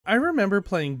I remember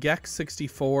playing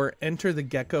N64 Enter the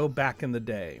Gecko back in the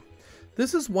day.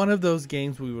 This is one of those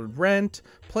games we would rent,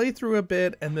 play through a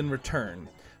bit, and then return.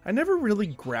 I never really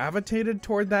gravitated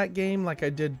toward that game like I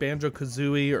did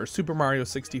Banjo-Kazooie or Super Mario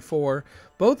 64,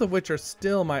 both of which are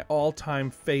still my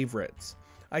all-time favorites.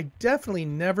 I definitely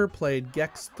never played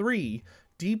Gex 3,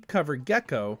 Deep Cover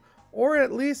Gecko, or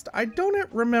at least I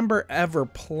don't remember ever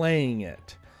playing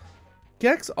it.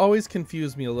 Gex always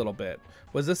confused me a little bit.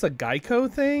 Was this a Gecko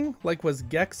thing? Like, was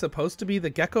Gex supposed to be the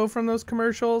Gecko from those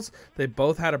commercials? They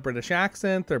both had a British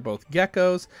accent, they're both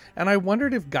geckos, and I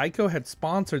wondered if Gecko had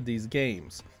sponsored these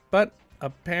games. But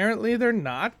apparently they're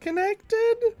not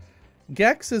connected?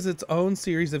 Gex is its own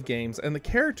series of games, and the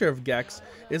character of Gex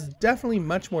is definitely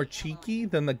much more cheeky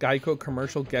than the Gecko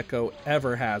commercial Gecko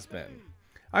ever has been.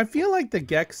 I feel like the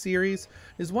Gex series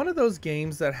is one of those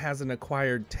games that has an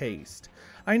acquired taste.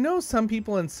 I know some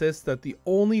people insist that the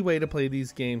only way to play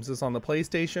these games is on the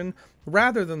PlayStation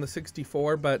rather than the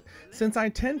 64, but since I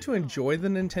tend to enjoy the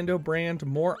Nintendo brand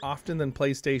more often than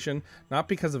PlayStation, not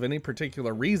because of any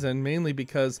particular reason, mainly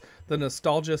because the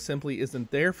nostalgia simply isn't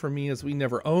there for me as we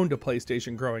never owned a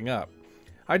PlayStation growing up,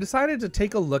 I decided to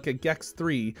take a look at Gex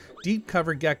 3 Deep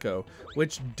Cover Gecko,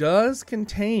 which does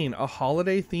contain a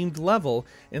holiday-themed level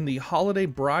in the holiday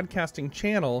broadcasting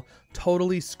channel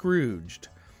Totally Scrooged.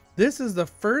 This is the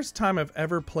first time I've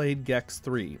ever played Gex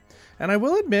 3, and I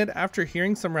will admit after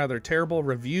hearing some rather terrible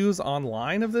reviews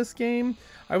online of this game,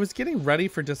 I was getting ready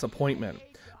for disappointment.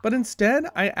 But instead,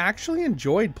 I actually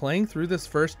enjoyed playing through this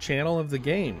first channel of the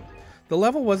game. The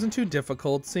level wasn't too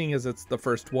difficult, seeing as it's the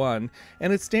first one,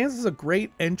 and it stands as a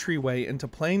great entryway into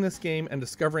playing this game and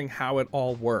discovering how it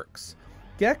all works.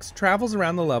 Gex travels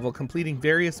around the level completing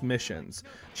various missions.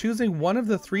 Choosing one of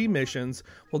the 3 missions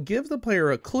will give the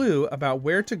player a clue about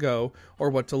where to go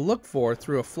or what to look for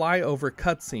through a flyover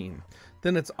cutscene.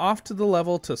 Then it's off to the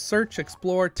level to search,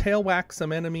 explore, tail whack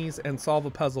some enemies, and solve a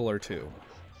puzzle or two.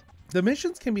 The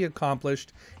missions can be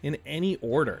accomplished in any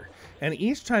order, and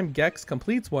each time Gex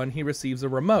completes one, he receives a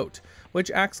remote, which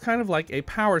acts kind of like a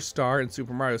Power Star in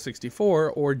Super Mario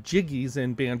 64 or Jiggies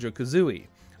in Banjo-Kazooie,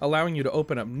 allowing you to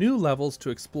open up new levels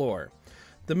to explore.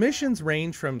 The missions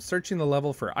range from searching the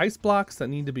level for ice blocks that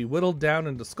need to be whittled down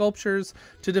into sculptures,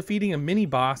 to defeating a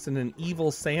mini-boss and an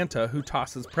evil Santa who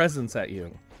tosses presents at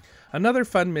you. Another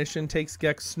fun mission takes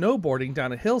Gex snowboarding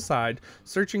down a hillside,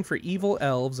 searching for evil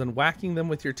elves and whacking them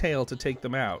with your tail to take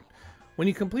them out. When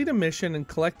you complete a mission and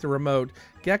collect the remote,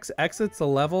 Gex exits the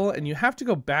level and you have to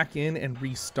go back in and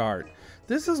restart.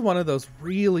 This is one of those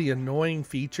really annoying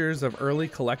features of early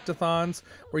collectathons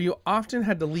where you often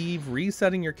had to leave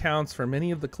resetting your counts for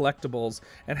many of the collectibles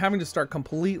and having to start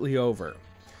completely over.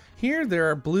 Here there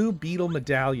are blue beetle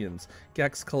medallions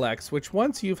Gex collects, which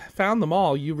once you've found them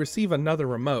all, you receive another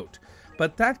remote.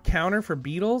 But that counter for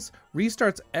beetles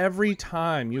restarts every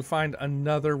time you find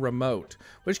another remote,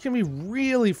 which can be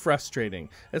really frustrating,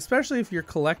 especially if you're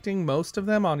collecting most of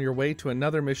them on your way to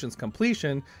another mission's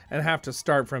completion and have to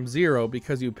start from zero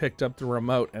because you picked up the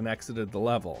remote and exited the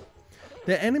level.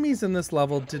 The enemies in this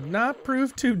level did not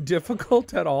prove too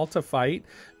difficult at all to fight,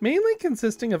 mainly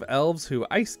consisting of elves who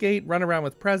ice skate, run around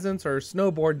with presents, or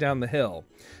snowboard down the hill.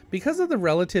 Because of the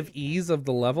relative ease of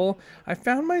the level, I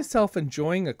found myself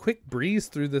enjoying a quick breeze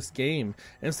through this game,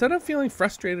 instead of feeling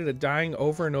frustrated at dying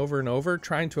over and over and over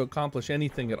trying to accomplish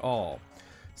anything at all.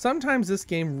 Sometimes this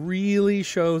game really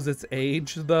shows its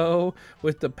age, though,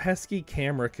 with the pesky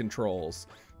camera controls.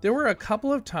 There were a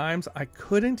couple of times I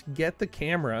couldn't get the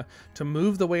camera to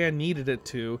move the way I needed it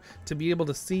to be able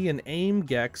to see and aim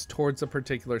Gex towards a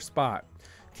particular spot.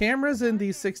 Cameras in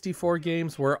these 64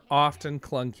 games were often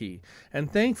clunky,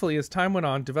 and thankfully as time went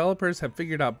on, developers have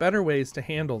figured out better ways to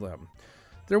handle them.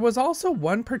 There was also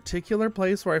one particular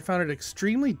place where I found it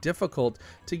extremely difficult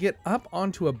to get up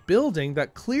onto a building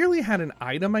that clearly had an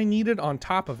item I needed on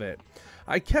top of it.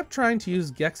 I kept trying to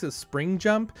use Gex's spring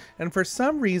jump, and for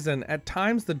some reason, at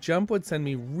times the jump would send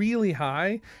me really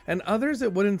high, and others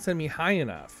it wouldn't send me high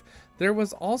enough. There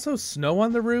was also snow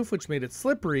on the roof, which made it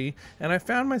slippery, and I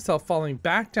found myself falling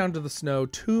back down to the snow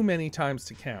too many times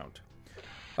to count.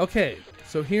 Okay,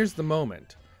 so here's the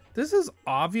moment. This is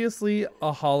obviously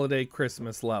a holiday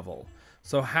Christmas level.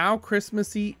 So how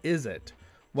Christmassy is it?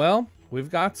 Well,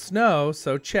 we've got snow,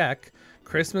 so check.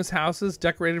 Christmas houses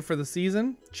decorated for the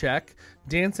season? Check.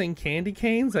 Dancing candy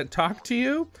canes that talk to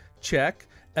you? Check.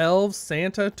 Elves,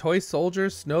 Santa, toy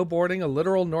soldiers, snowboarding, a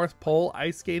literal North Pole,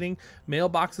 ice skating,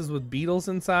 mailboxes with beetles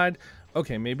inside.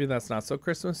 Okay, maybe that's not so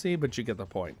Christmassy, but you get the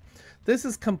point. This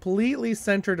is completely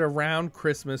centered around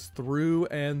Christmas through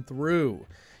and through.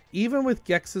 Even with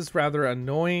Gex's rather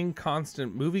annoying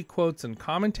constant movie quotes and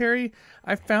commentary,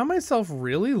 I found myself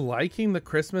really liking the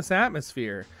Christmas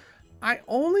atmosphere. I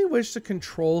only wish the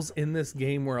controls in this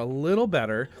game were a little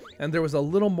better and there was a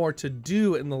little more to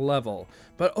do in the level,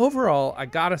 but overall, I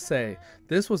gotta say,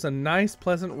 this was a nice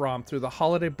pleasant romp through the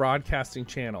holiday broadcasting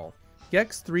channel.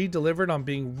 Gex 3 delivered on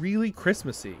being really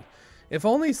Christmassy. If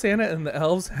only Santa and the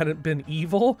elves hadn't been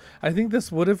evil, I think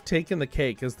this would have taken the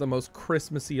cake as the most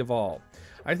Christmassy of all.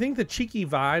 I think the cheeky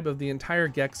vibe of the entire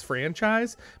Gex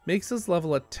franchise makes this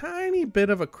level a tiny bit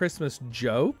of a Christmas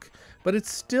joke, but it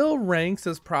still ranks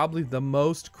as probably the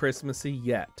most Christmassy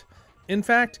yet. In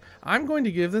fact, I'm going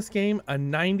to give this game a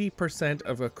 90%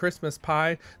 of a Christmas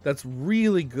pie that's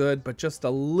really good but just a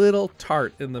little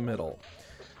tart in the middle.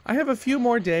 I have a few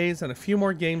more days and a few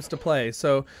more games to play,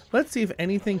 so let's see if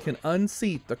anything can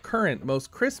unseat the current most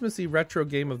Christmassy retro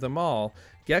game of them all,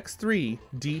 Gex 3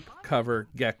 Deep Cover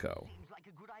Gecko.